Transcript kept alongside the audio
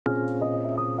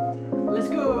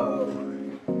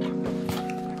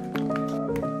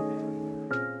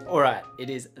Alright, it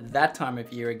is that time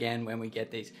of year again when we get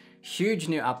these huge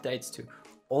new updates to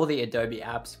all the Adobe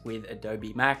apps with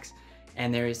Adobe Max,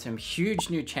 and there is some huge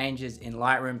new changes in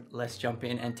Lightroom. Let's jump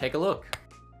in and take a look.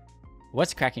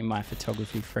 What's cracking, my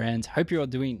photography friends? Hope you're all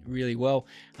doing really well.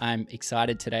 I'm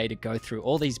excited today to go through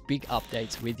all these big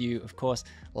updates with you. Of course,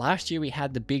 last year we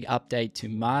had the big update to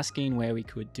masking where we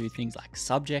could do things like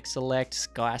subject select,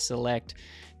 sky select.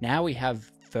 Now we have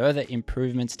further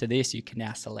improvements to this. You can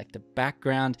now select a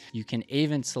background. You can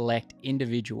even select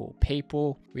individual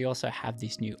people. We also have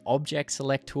this new object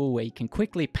select tool where you can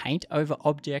quickly paint over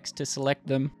objects to select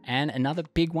them. And another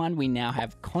big one, we now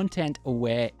have content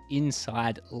aware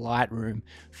inside Lightroom,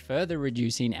 further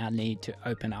reducing our need to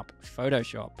open up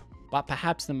Photoshop. But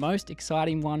perhaps the most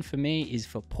exciting one for me is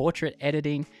for portrait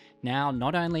editing. Now,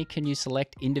 not only can you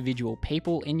select individual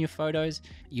people in your photos,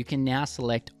 you can now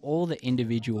select all the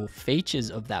individual features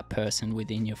of that person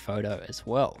within your photo as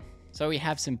well. So we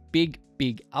have some big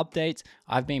updates.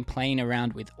 I've been playing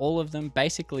around with all of them,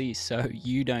 basically so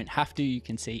you don't have to. You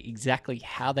can see exactly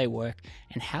how they work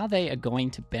and how they are going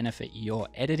to benefit your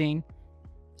editing.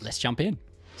 Let's jump in.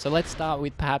 So let's start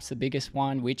with perhaps the biggest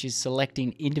one, which is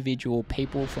selecting individual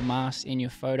people for masks in your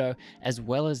photo, as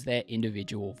well as their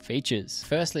individual features.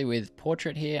 Firstly, with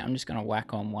portrait here, I'm just gonna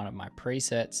whack on one of my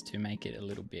presets to make it a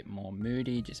little bit more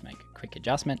moody, just make a quick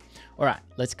adjustment. All right,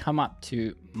 let's come up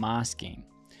to masking.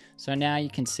 So now you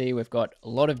can see we've got a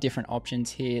lot of different options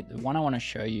here. The one I want to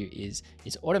show you is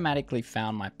it's automatically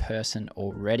found my person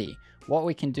already. What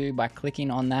we can do by clicking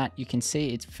on that, you can see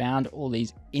it's found all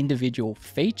these individual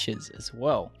features as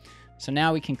well. So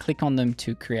now we can click on them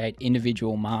to create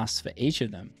individual masks for each of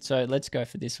them. So let's go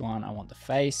for this one. I want the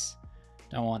face,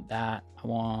 don't want that. I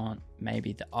want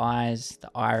maybe the eyes, the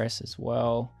iris as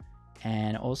well.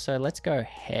 And also let's go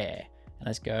hair, and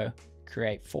let's go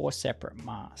create 4 separate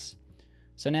masks.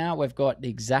 So now we've got the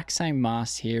exact same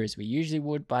mask here as we usually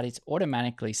would, but it's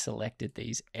automatically selected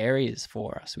these areas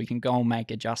for us. We can go and make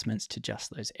adjustments to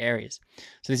just those areas.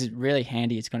 So this is really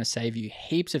handy. It's going to save you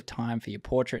heaps of time for your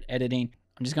portrait editing.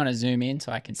 I'm just going to zoom in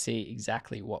so I can see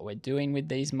exactly what we're doing with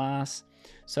these masks.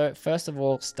 So first of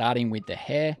all, starting with the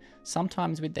hair,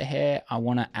 sometimes with the hair, I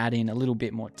want to add in a little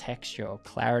bit more texture or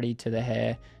clarity to the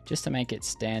hair just to make it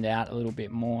stand out a little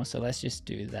bit more. So let's just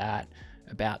do that.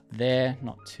 About there,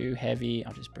 not too heavy.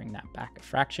 I'll just bring that back a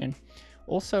fraction.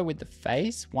 Also with the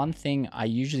face, one thing, I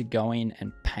usually go in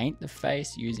and paint the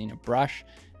face using a brush.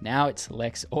 Now it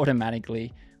selects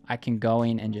automatically. I can go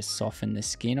in and just soften the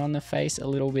skin on the face a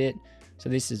little bit. So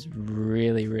this is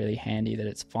really handy that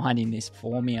it's finding this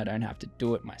for me. I don't have to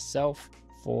do it myself.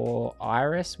 For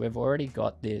iris, we've already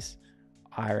got this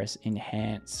iris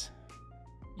enhance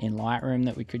in Lightroom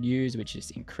that we could use, which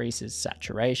just increases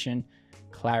saturation,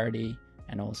 clarity,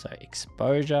 and also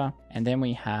exposure. And then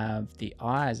we have the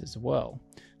eyes as well.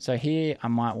 So here I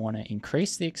might want to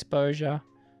increase the exposure,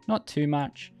 not too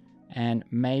much, and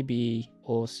maybe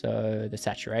also the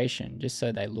saturation, just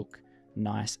so they look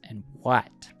nice and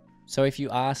white. So if you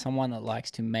are someone that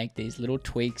likes to make these little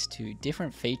tweaks to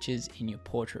different features in your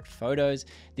portrait photos,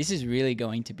 this is really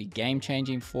going to be game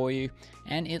changing for you,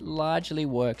 and it largely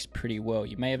works pretty well.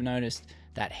 You may have noticed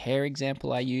that hair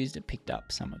example I used, it picked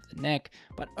up some of the neck,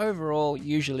 but overall,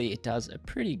 usually it does a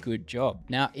pretty good job.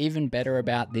 Now, even better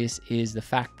about this is the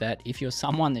fact that if you're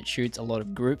someone that shoots a lot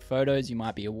of group photos, you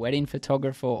might be a wedding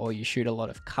photographer or you shoot a lot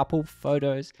of couple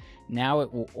photos, now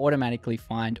it will automatically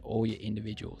find all your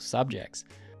individual subjects.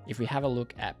 If we have a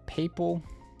look at people,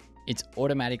 it's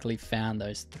automatically found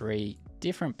those 3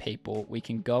 different people. We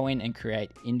can go in and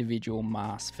create individual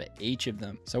masks for each of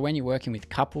them. So when you're working with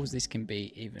couples, this can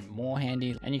be even more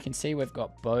handy. And you can see we've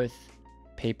got both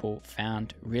people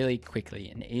found really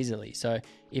quickly and easily. So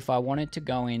if I wanted to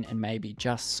go in and maybe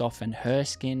just soften her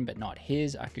skin, but not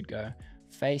his, I could go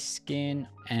face skin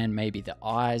and maybe the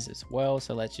eyes as well.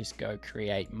 So let's just go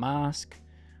create mask.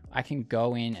 I can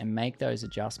go in and make those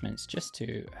adjustments just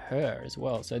to her as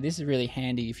well. So this is really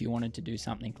handy if you wanted to do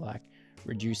something like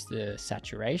reduce the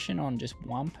saturation on just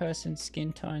one person's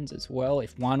skin tones as well.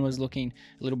 If one was looking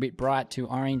a little bit bright to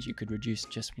orange, you could reduce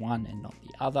just one and not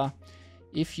the other.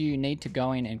 If you need to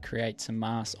go in and create some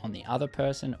masks on the other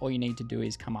person, all you need to do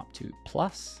is come up to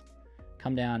plus,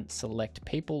 come down, select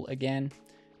people again,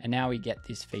 and now we get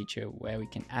this feature where we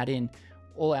can add in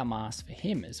all our masks for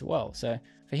him as well. So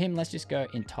for him, let's just go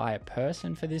entire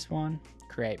person for this one,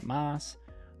 create mask.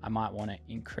 I might want to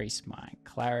increase my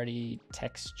clarity,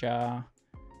 texture,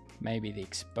 maybe the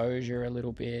exposure a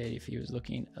little bit if he was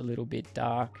looking a little bit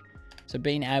dark. So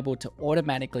being able to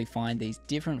automatically find these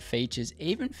different features,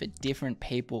 even for different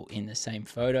people in the same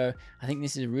photo, I think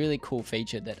this is a really cool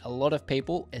feature that a lot of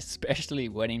people, especially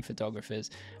wedding photographers,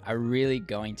 are really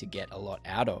going to get a lot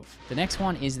out of. The next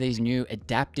one is these new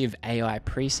adaptive AI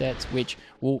presets, which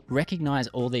will recognize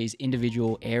all these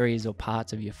individual areas or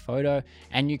parts of your photo,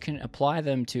 and you can apply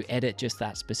them to edit just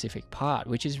that specific part,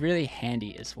 which is really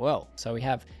handy as well. So we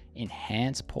have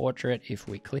enhance portrait. If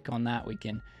we click on that, we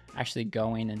can actually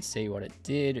go in and see what it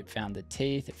did. It found the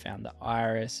teeth, it found the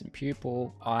iris and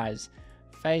pupil, eyes,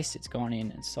 face. It's gone in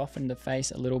and softened the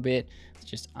face a little bit. Let's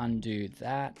just undo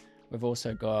that. We've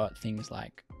also got things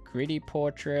like gritty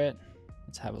portrait.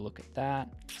 Let's have a look at that.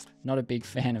 Not a big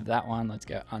fan of that one. Let's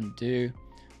go undo.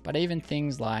 But even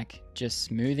things like just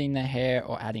smoothing the hair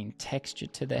or adding texture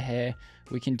to the hair,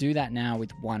 we can do that now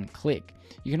with one click.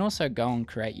 You can also go and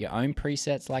create your own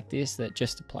presets like this that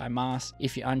just apply masks.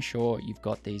 If you're unsure, you've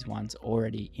got these ones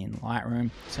already in Lightroom.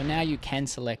 So now you can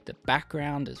select the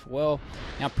background as well.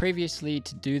 Now previously,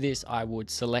 to do this, I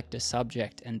would select a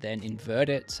subject and then invert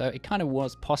it. So it kind of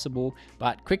was possible,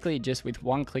 but quickly just with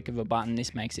one click of a button,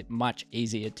 this makes it much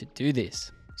easier to do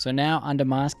this. So now under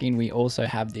masking, we also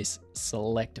have this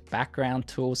select background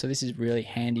tool. So this is really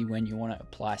handy when you want to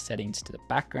apply settings to the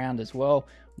background as well.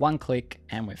 One click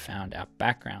and we've found our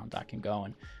background. I can go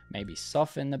and maybe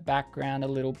soften the background a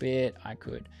little bit. I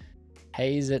could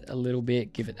haze it a little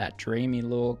bit, give it that dreamy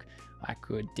look. I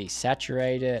could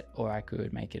desaturate it, or I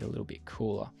could make it a little bit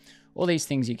cooler. All these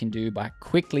things you can do by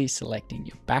quickly selecting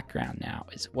your background now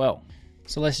as well.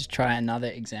 So let's just try another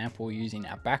example using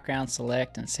our background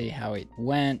select and see how it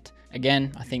went.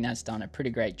 Again, I think that's done a pretty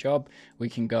great job. We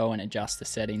can go and adjust the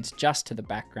settings just to the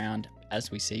background as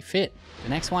we see fit. The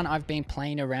next one I've been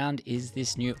playing around is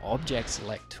this new object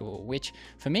select tool, which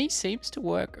for me seems to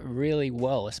work really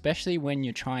well, especially when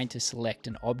you're trying to select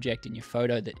an object in your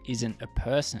photo that isn't a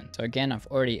person. So again, I've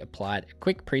already applied a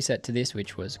quick preset to this,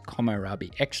 which was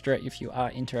Komorabi Extra if you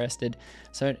are interested.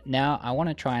 So now I want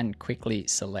to try and quickly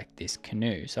select this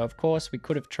canoe. So of course we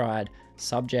could have tried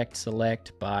subject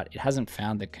select, but it hasn't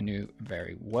found the canoe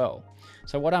very well.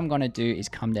 So what I'm going to do is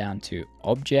come down to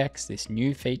objects, this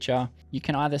new feature. You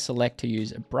can either select to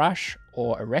use a brush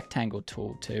or a rectangle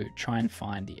tool to try and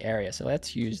find the area. So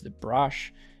let's use the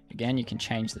brush. Again, you can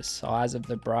change the size of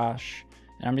the brush,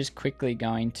 and I'm just quickly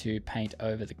going to paint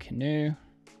over the canoe.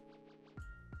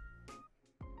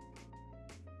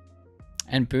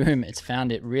 And boom, it's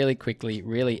found it really quickly,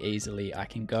 really easily. I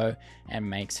can go and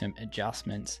make some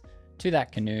adjustments to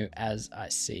that canoe as I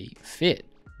see fit.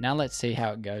 Now let's see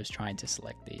how it goes trying to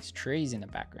select these trees in the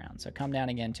background. So come down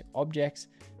again to objects.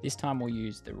 This time we'll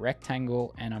use the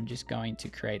rectangle, and I'm just going to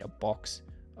create a box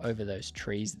over those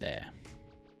trees there.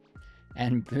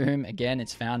 And boom, again,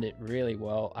 it's found it really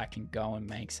well. I can go and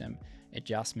make some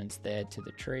adjustments there to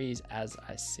the trees as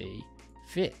I see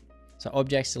fit. So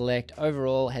object select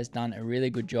overall has done a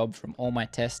really good job from all my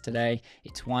tests today.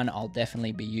 It's one I'll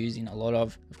definitely be using a lot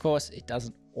of. Of course, it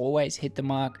doesn't always hit the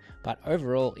mark, but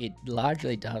overall it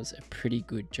largely does a pretty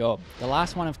good job. The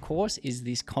last one, of course, is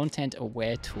this content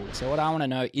aware tool. So what I want to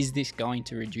know, is this going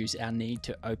to reduce our need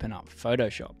to open up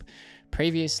Photoshop?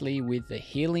 Previously with the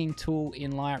healing tool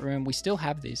in Lightroom, we still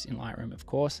have this in Lightroom, of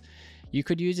course. You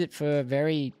could use it for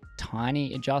very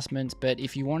tiny adjustments, but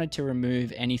if you wanted to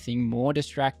remove anything more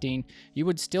distracting, you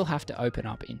would still have to open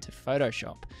up into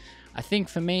Photoshop. I think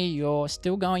for me, you're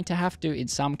still going to have to in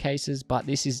some cases, but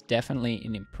this is definitely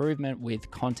an improvement with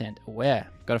content aware.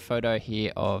 Got a photo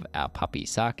here of our puppy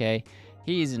Sake.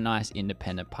 He is a nice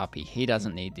independent puppy. He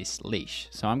doesn't need this leash.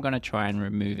 So I'm going to try and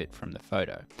remove it from the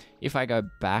photo. If I go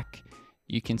back,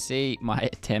 you can see my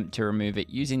attempt to remove it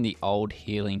using the old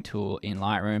healing tool in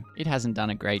Lightroom. It hasn't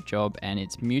done a great job and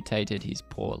it's mutated his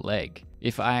poor leg.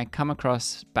 If I come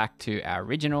across back to our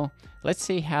original, let's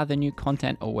see how the new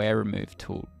content aware remove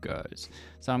tool goes.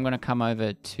 So I'm going to come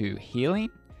over to healing,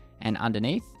 and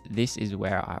underneath this is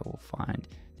where I will find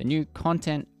the new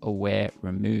content aware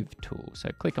remove tool. So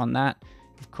click on that.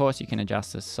 Of course, you can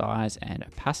adjust the size and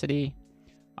opacity.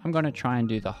 I'm going to try and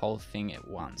do the whole thing at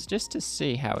once just to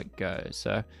see how it goes.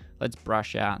 So let's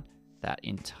brush out that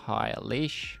entire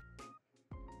leash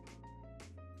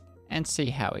and see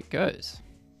how it goes.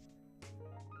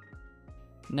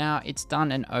 Now it's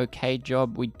done an okay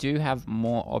job. We do have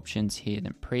more options here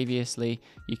than previously.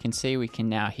 You can see we can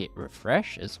now hit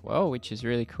refresh as well, which is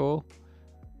really cool.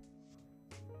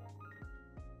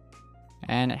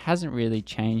 And it hasn't really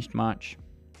changed much,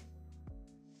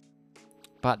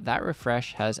 but that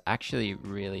refresh has actually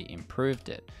really improved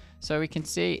it. So we can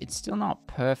see it's still not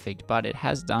perfect, but it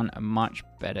has done a much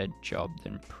better job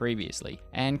than previously.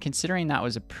 And considering that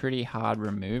was a pretty hard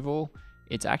removal,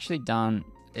 it's actually done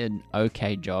an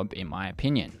okay job in my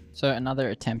opinion. So another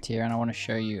attempt here, and I want to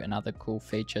show you another cool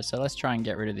feature. So let's try and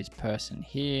get rid of this person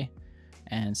here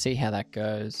and see how that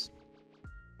goes.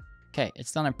 Okay,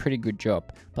 it's done a pretty good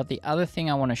job. But the other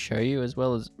thing I want to show you, as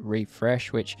well as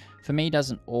refresh, which for me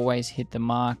doesn't always hit the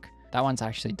mark, that one's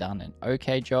actually done an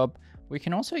okay job. We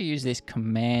can also use this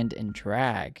command and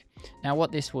drag. Now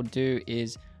what this will do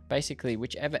is basically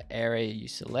whichever area you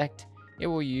select, it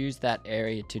will use that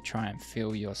area to try and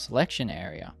fill your selection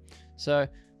area. So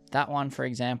that one, for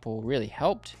example, really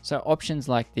helped. So options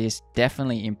like this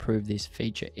definitely improve this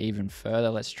feature even further.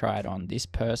 Let's try it on this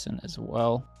person as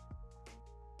well.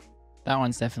 That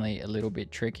one's definitely a little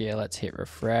bit trickier. Let's hit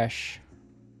refresh.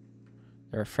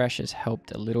 The refresh has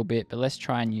helped a little bit, but let's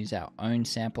try and use our own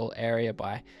sample area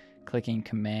by clicking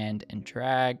command and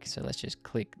drag. So let's just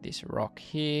click this rock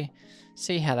here,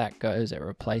 see how that goes at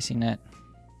replacing it.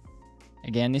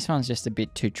 Again, this one's just a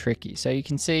bit too tricky. So you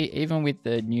can see even with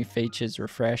the new features,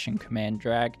 refresh and command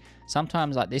drag,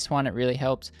 sometimes like this one, it really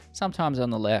helps. Sometimes on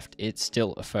the left, it's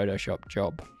still a Photoshop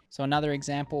job. So another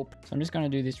example, so I'm just going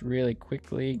to do this really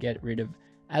quickly, get rid of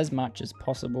as much as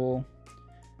possible.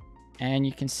 And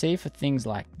you can see for things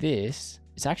like this,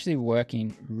 it's actually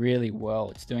working really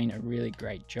well. It's doing a really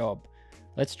great job.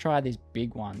 Let's try this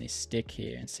big one, this stick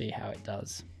here, and see how it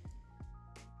does.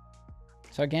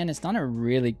 So again, it's done a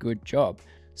really good job.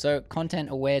 So content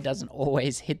aware doesn't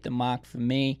always hit the mark for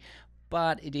me,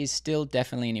 but it is still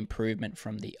definitely an improvement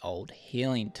from the old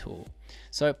healing tool.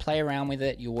 So play around with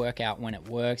it, you'll work out when it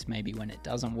works, maybe when it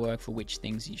doesn't work, for which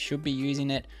things you should be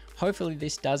using it. Hopefully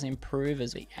this does improve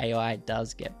as the AI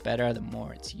does get better the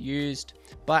more it's used,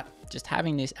 but just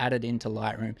having this added into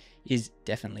Lightroom is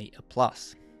definitely a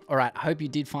plus. All right, I hope you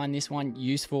did find this one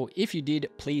useful. If you did,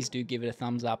 please do give it a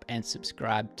thumbs up and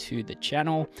subscribe to the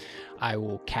channel. I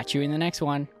will catch you in the next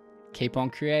one. Keep on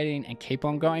creating and keep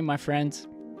on going, my friends.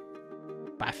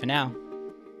 Bye for now.